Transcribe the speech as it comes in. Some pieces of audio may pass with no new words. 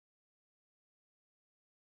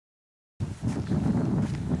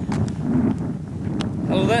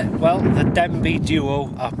Well, the Denbigh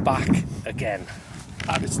duo are back again.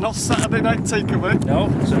 And it's not Saturday night takeaway. No,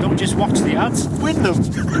 so don't just watch the ads. Win them!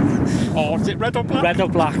 Or is it red or black? Red or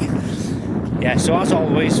black. Yeah, so as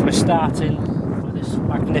always, we're starting with this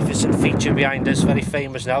magnificent feature behind us, very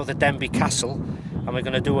famous now, the Denbigh Castle. And we're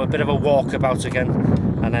going to do a bit of a walkabout again,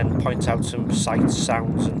 and then point out some sights,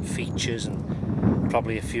 sounds and features, and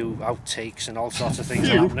probably a few outtakes and all sorts of things.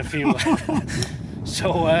 A few.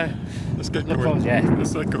 So, let's get going. Yeah.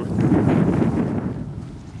 Let's get going.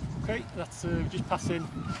 Okay, that's just passing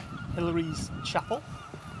Hillary's Chapel.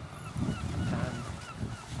 And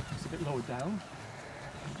it's a bit lower down.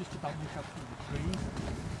 Just about look out through the trees.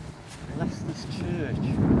 Leicester's Church.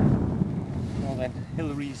 Well then,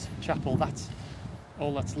 Hillary's Chapel, that's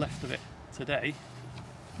all that's left of it today.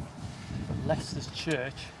 Leicester's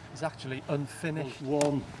Church is actually unfinished.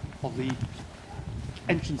 One of the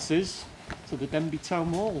entrances to the Denbigh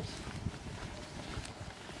town walls.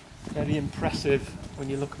 Very impressive when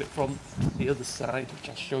you look at it from the other side, which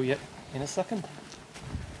I'll show you in a second.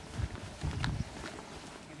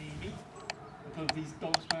 Good evening. Above these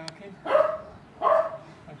dogs barking.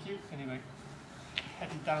 Thank you. Anyway,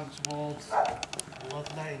 heading down towards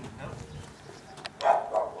Love Lane now.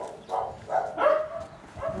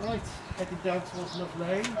 Right, heading down towards Love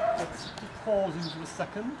Lane. Let's just pause in for a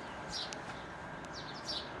second.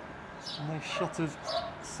 A nice shot of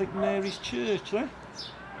St Mary's Church there.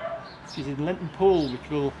 She's in Lenton Pool, which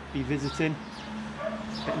we'll be visiting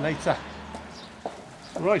a bit later.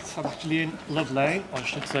 Right, I'm actually in Love Lane, or I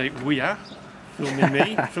should say we are, filming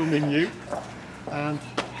me, filming you. And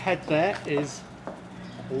ahead there is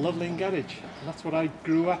Love Lane Garage, and that's what I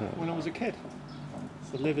grew up when I was a kid.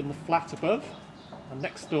 So I live in the flat above, and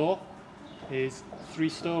next door is 3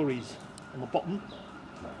 stories. On the bottom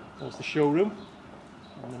was the showroom.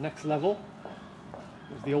 On the next level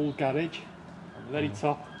was the old garage. On the very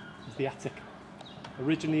top is the attic.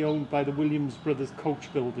 Originally owned by the Williams Brothers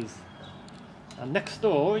coach builders. And next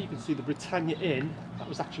door you can see the Britannia Inn. That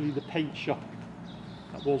was actually the paint shop.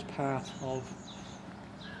 That was part of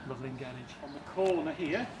Love Lane Garage. On the corner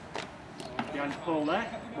here, behind Paul there,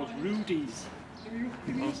 was Rudy's.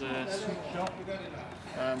 It was a sweet shop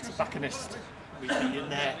and tobacconist. We'd be in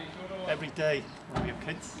there every day when we were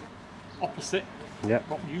kids. Opposite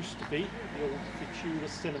what used to be the old Futura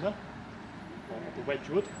cinema, or the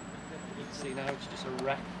Wedgwood. You can see now it's just a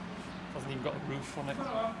wreck. Hasn't even got a roof on it.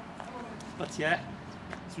 But yeah,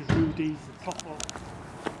 this was Rudy's, the top one.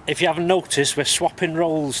 If you haven't noticed, we're swapping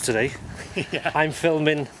roles today. Yeah. I'm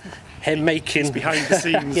filming him making... It's behind the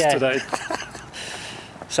scenes today.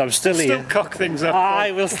 So I'm still here. Still cock things up.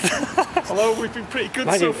 I will. Although we've been pretty good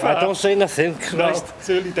so far. I don't say nothing. No, it's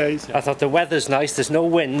early days. Yeah. I thought the weather's nice, there's no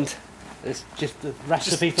wind. It's just the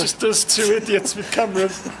recipe for... Just us 2 idiots with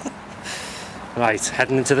cameras. Right,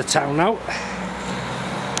 heading into the town now. In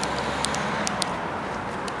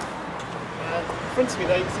front of me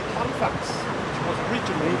there you can see Halifax, which was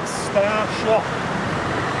originally the Star Shop.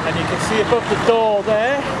 And you can see above the door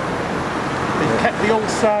there, they've kept the old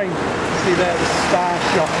sign. See there, the Star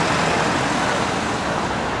Shop.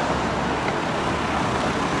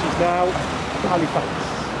 Which is now Halifax.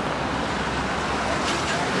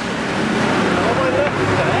 Now on my left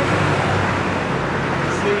there,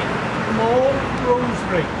 you see more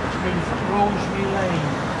Rosemary, which means Rosemary Lane.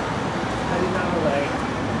 Very narrow lane.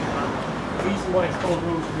 And the reason why it's called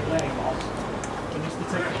Rosemary Lane was when you used to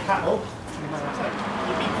take the cattle to the mountain,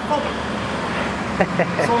 you'd be fodder.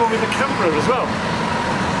 It's all over the camera as well.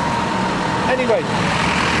 Anyway,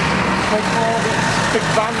 like all the big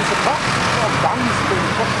vans are back, or vans being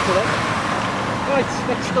pushed today. Right,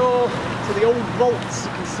 next door to the old vaults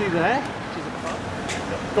you can see there, which is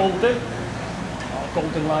a golden, or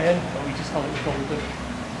golden lion, or we just call it the golden.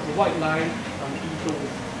 The white lion and the eagle.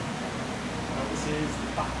 Now this is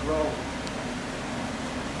the back row.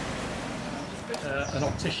 An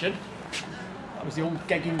optician. That was the old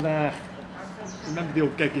gegging there. Remember the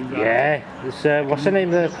old gegging there? Yeah, it's, what's her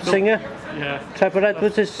name, the singer? Yeah. Trevor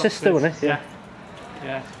Edwards' his sister, wasn't it? Yeah.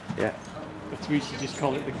 Yeah. Yeah. But we should just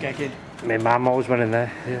call it the gegging. My mum always went in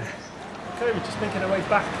there, yeah. Okay, we're just making our way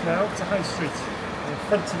back now to High Street. And in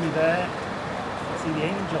front of me there, I see the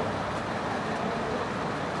Angel.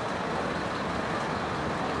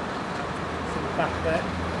 See the back there,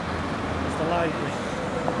 there's the library.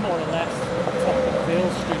 More or less, top of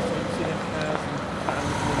Vale Street, so you can see the cars and vans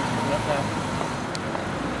and things like that.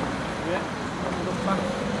 Yeah, and we look back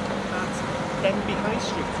at Denbigh High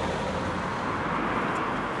Street.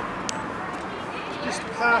 Just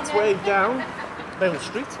part way down Vale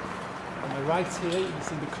Street. On the right here you can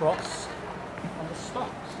see the cross and the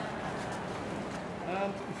stocks.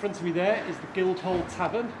 And in front of me there is the Guildhall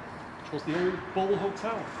Tavern, which was the old Bull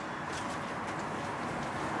Hotel.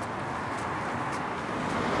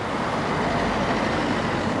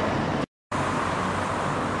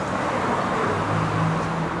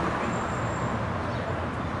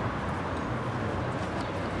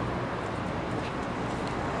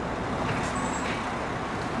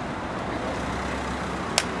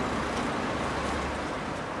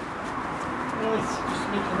 Just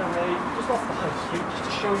making our way just off the high street, just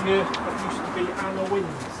to show you what used to be Anna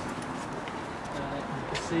Wynn's.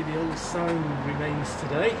 You can see the old sign remains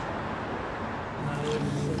today.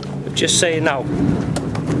 Just saying now,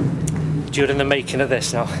 during the making of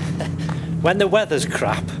this now, when the weather's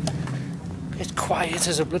crap, it's quiet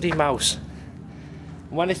as a bloody mouse.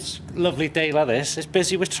 When it's a lovely day like this, it's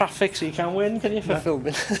busy with traffic, so you can't win, can you, for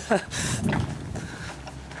filming?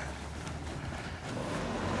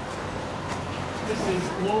 This is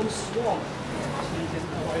Lone Swan, leading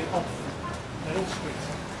away off Middle Street.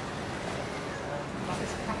 That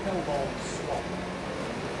is Capelball Swan.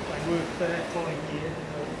 I worked there for a year,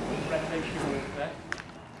 renovation work there.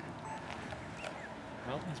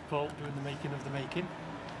 Well, there's Paul doing the making of the making.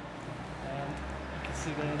 You can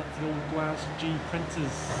see there, that's the old Glass G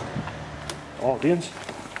printers. Audience.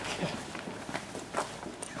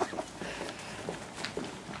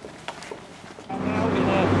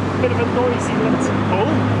 Bit of a noisy Linton Pool,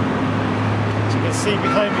 as you can see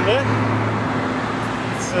behind me there.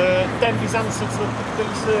 It's Denby's answer to the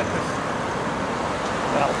Piccadilly Circus.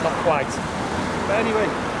 Well, not quite. But anyway,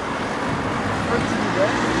 front of me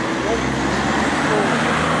there,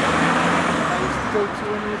 I used to go to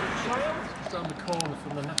when I was a child, just down the corner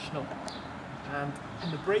from the National. And in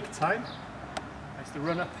the break time, I used to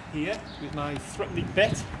run up here with my threepenny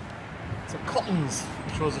bit to Cotton's,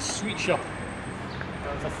 which was a sweet shop.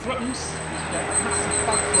 For threepence, get a massive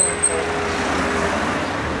backboard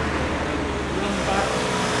run back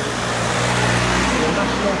to the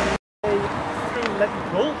National through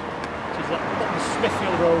Liverpool, which is at the bottom of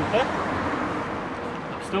Smithfield Road there.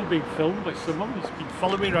 I'm still being filmed by someone who's been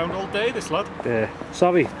following me around all day, this lad. Yeah,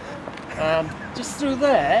 sorry. Just through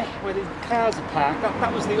there, where the cars are parked,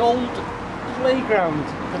 that was the old playground,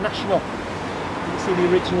 the National. You can see the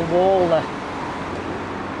original wall there.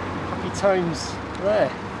 Happy times.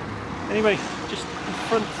 There. Anyway, just in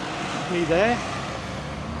front of me there,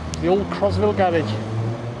 the old Crosville garage.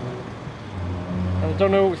 And I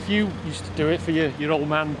don't know if you used to do it for your old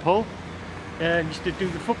man Paul. Used to do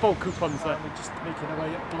the football coupons there. We're just making our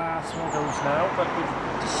way up Glass Meadows now, but we've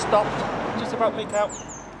just stopped, just about make out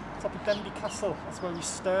top of Denbigh Castle. That's where we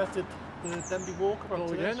started the Denbigh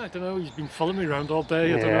Walkabout again. I don't know, he's been following me around all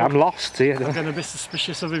day. I don't know. I'm lost here. I'm getting a bit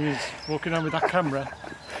suspicious of him, he's walking around with that camera.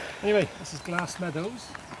 Anyway, this is Glass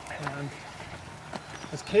Meadows, and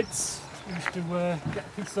as kids we used to get a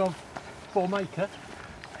piece of Formica,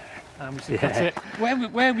 and we used to cut it.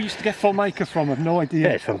 Where we used to get Formica from, I've no idea.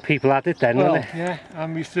 Yeah, it's from people had it then, wasn't it? Yeah,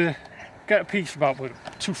 and we used to get a piece about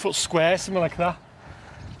 2 foot square, something like that,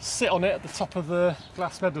 sit on it at the top of the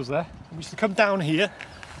Glass Meadows there, and we used to come down here,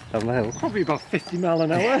 Down the hill. probably about 50 mile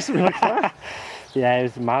an hour, something like that. Yeah, it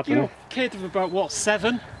was mad, You know, kid of about, what,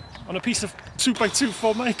 7? On a piece of 2x2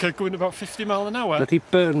 Formica going about 50 mile an hour. Bloody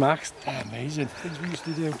burn marks. Yeah, amazing. Things we used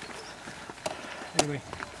to do. Anyway,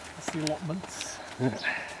 that's the allotments. Yeah.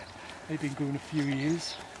 They've been going a few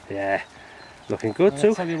years. Yeah, looking good too.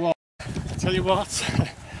 I'll tell you what,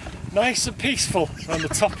 nice and peaceful on the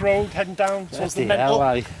top road heading down towards the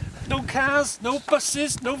Mental. No cars, no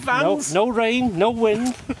buses, no vans. No rain, no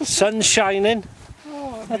wind, sun shining.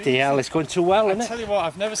 Oh, Bloody hell, it's going too well, isn't it? I tell you what,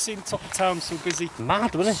 I've never seen the top of town so busy.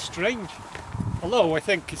 Mad, wasn't it? Strange. Although I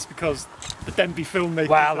think it's because the Denbigh filmmakers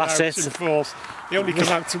well, that's are out it. in force. They only come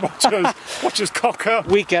out to watch us cock up.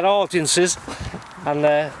 We get audiences, and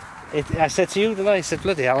I said to you tonight, I said,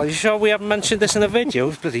 bloody hell, are you sure we haven't mentioned this in the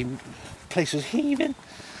video? Bloody place was heaving.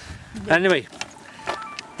 Anyway,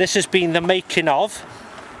 this has been the making of,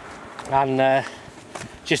 and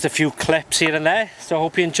just a few clips here and there, so I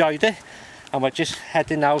hope you enjoyed it. And we're just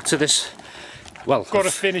heading now to this, well... Got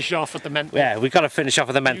to finish off at the Mental. Yeah, we've got to finish off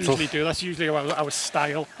at the Mental. Usually do, that's usually our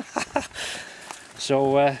style.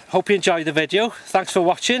 So, hope you enjoyed the video. Thanks for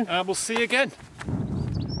watching. We'll see you again.